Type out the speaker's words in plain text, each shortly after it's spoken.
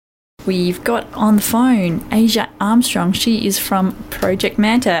We've got on the phone Asia Armstrong. She is from Project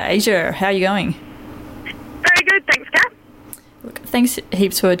Manta. Asia, how are you going? Very good, thanks, Kat. Look, thanks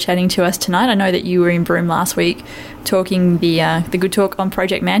heaps for chatting to us tonight. I know that you were in Broome last week talking the good talk on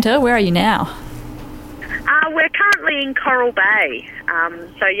Project Manta. Where are you now? We're currently in Coral Bay.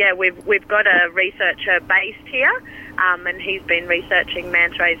 We've got a researcher based here, and he's been researching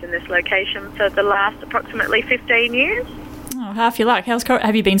manta rays in this location for the last approximately 15 years. Oh, half your luck.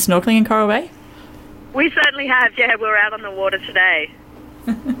 Have you been snorkelling in Coral Bay? We certainly have, yeah. We're out on the water today.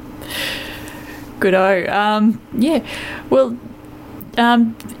 Good-o. Well,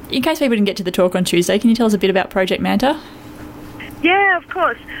 in case people didn't get to the talk on Tuesday, can you tell us a bit about Project Manta? Yeah, of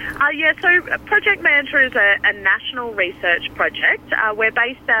course. So Project Manta is a national research project. We're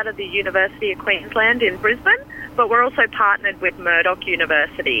based out of the University of Queensland in Brisbane, but we're also partnered with Murdoch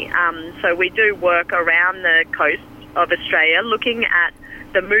University. So we do work around the coast of Australia looking at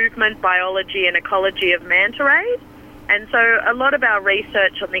the movement, biology and ecology of manta rays. And so a lot of our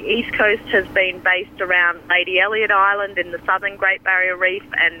research on the east coast has been based around Lady Elliot Island in the southern Great Barrier Reef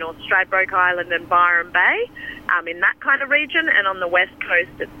and North Stradbroke Island and Byron Bay, in that kind of region. And on the west coast,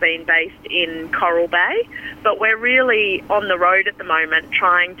 it's been based in Coral Bay. But we're really on the road at the moment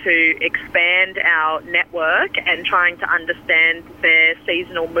trying to expand our network and trying to understand their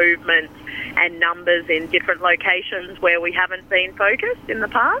seasonal movements and numbers in different locations where we haven't been focused in the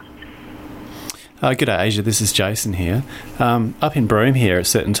past. G'day, Asia. This is Jason here. Up in Broome here, at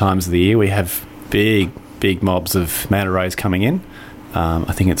certain times of the year, we have big mobs of manta rays coming in.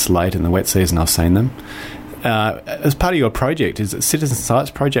 I think it's late in the wet season I've seen them. As part of your project, is it Citizen Science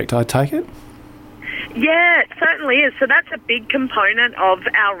Project, I take it? Yeah, it certainly is. So that's a big component of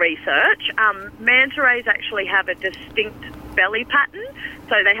our research. Manta rays actually have a distinct belly pattern.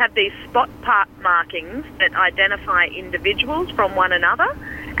 So they have these spot part markings that identify individuals from one another.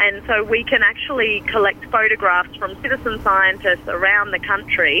 And so we can actually collect photographs from citizen scientists around the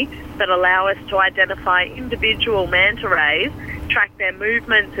country that allow us to identify individual manta rays, track their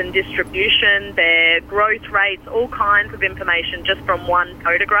movements and distribution, their growth rates, all kinds of information just from one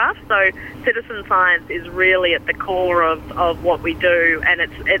photograph. So citizen science is really at the core of what we do, and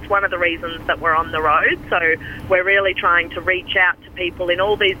it's one of the reasons that we're on the road. So we're really trying to reach out to people in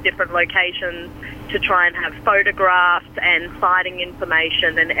all these different locations to try and have photographs and sighting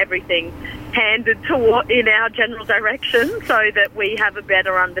information and everything handed in our general direction so that we have a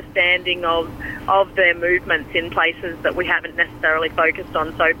better understanding of their movements in places that we haven't necessarily focused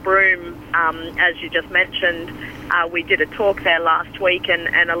on. So Broome, as you just mentioned, we did a talk there last week,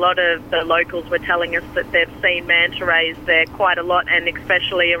 and a lot of the locals were telling us that they've seen manta rays there quite a lot, and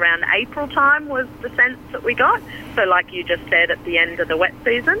especially around April time was the sense that we got. So like you just said, at the end of the wet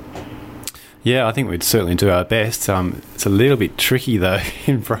season. Yeah, I think we'd certainly do our best. It's a little bit tricky, though,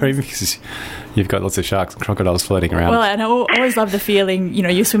 in Broome because you've got lots of sharks and crocodiles floating around. Well, and I always love the feeling, you're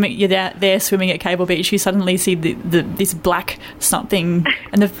out there swimming at Cable Beach, you suddenly see this black something,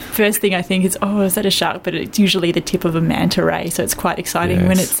 and the first thing I think is, oh, is that a shark? But it's usually the tip of a manta ray, so it's quite exciting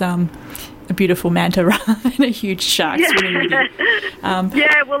when it's a beautiful manta ray and a huge shark swimming with you.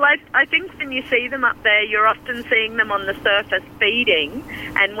 I think when you see them up there, you're often seeing them on the surface feeding,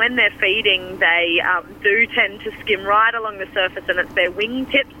 and when they're feeding, they do tend to skim right along the surface, and it's their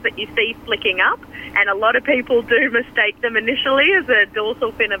wingtips that you see flicking up, and a lot of people do mistake them initially as a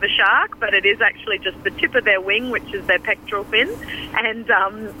dorsal fin of a shark, but it is actually just the tip of their wing, which is their pectoral fin, and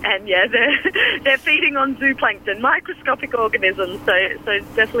they're feeding on zooplankton, microscopic organisms, so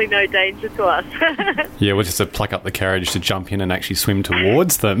definitely no danger to us. Yeah, we'll just have to pluck up the courage to jump in and actually swim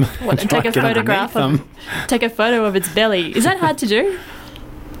towards them. And take a photograph take a photo of its belly. Is that hard to do?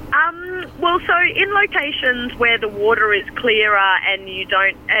 So in locations where the water is clearer and you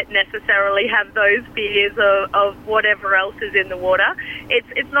don't necessarily have those fears of whatever else is in the water,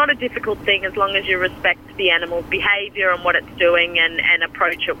 it's not a difficult thing as long as you respect the animal's behaviour and what it's doing and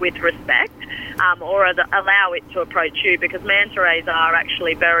approach it with respect, or allow it to approach you, because manta rays are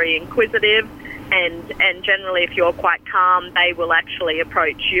actually very inquisitive, and generally if you're quite calm, they will actually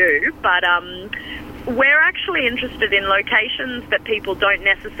approach you. But we're actually interested in locations that people don't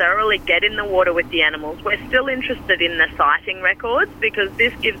necessarily get in the water with the animals. We're still interested in the sighting records because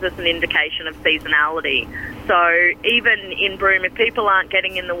this gives us an indication of seasonality. So even in Broome, if people aren't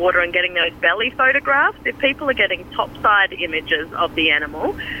getting in the water and getting those belly photographs, if people are getting topside images of the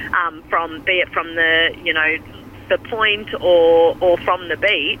animal, be it from the point or from the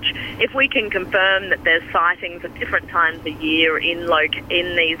beach, if we can confirm that there's sightings at different times of year in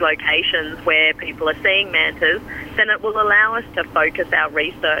these locations where people are seeing mantas, then it will allow us to focus our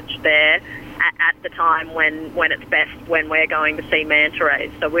research there at the time when it's best, when we're going to see manta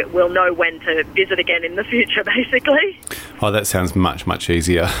rays. So we'll know when to visit again in the future, basically. Oh, that sounds much, much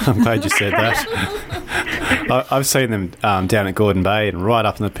easier. I'm glad you said that. I've seen them down at Gordon Bay and right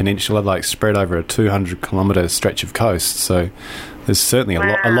up in the peninsula, like spread over a 200-kilometre stretch of coast. So there's certainly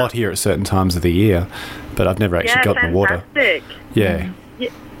a lot here at certain times of the year, but I've never actually got in the water. Yeah.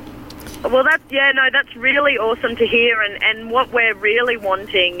 Well, that's really awesome to hear, and what we're really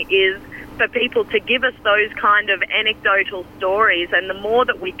wanting is for people to give us those kind of anecdotal stories, and the more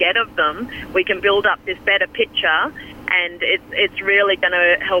that we get of them, we can build up this better picture, and it's really going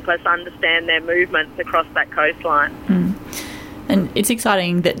to help us understand their movements across that coastline. And it's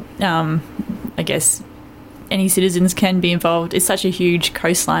exciting that, I guess, any citizens can be involved. It's such a huge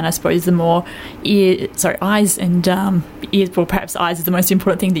coastline. I suppose the more eyes and ears, well, perhaps eyes is the most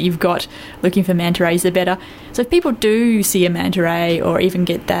important thing that you've got looking for manta rays, the better. So if people do see a manta ray or even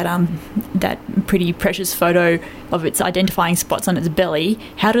get that pretty precious photo of its identifying spots on its belly,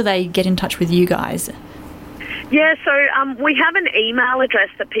 how do they get in touch with you guys? Yeah, so we have an email address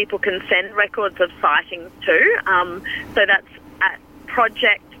that people can send records of sightings to. So that's at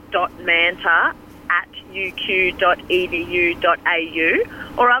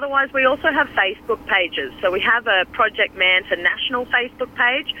project.manta@uq.edu.au, or otherwise we also have Facebook pages. So we have a Project Manta National Facebook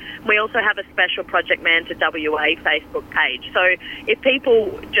page. We also have a special Project Manta WA Facebook page. So if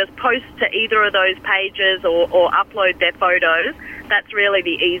people just post to either of those pages or upload their photos, that's really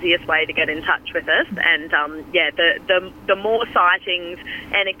the easiest way to get in touch with us. And the more sightings,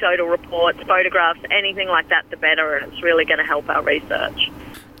 anecdotal reports, photographs, anything like that, the better, and it's really going to help our research.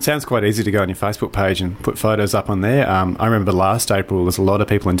 Sounds quite easy to go on your Facebook page and put photos up on there. I remember last April, there's a lot of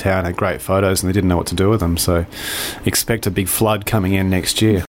people in town had great photos and they didn't know what to do with them. So expect a big flood coming in next year.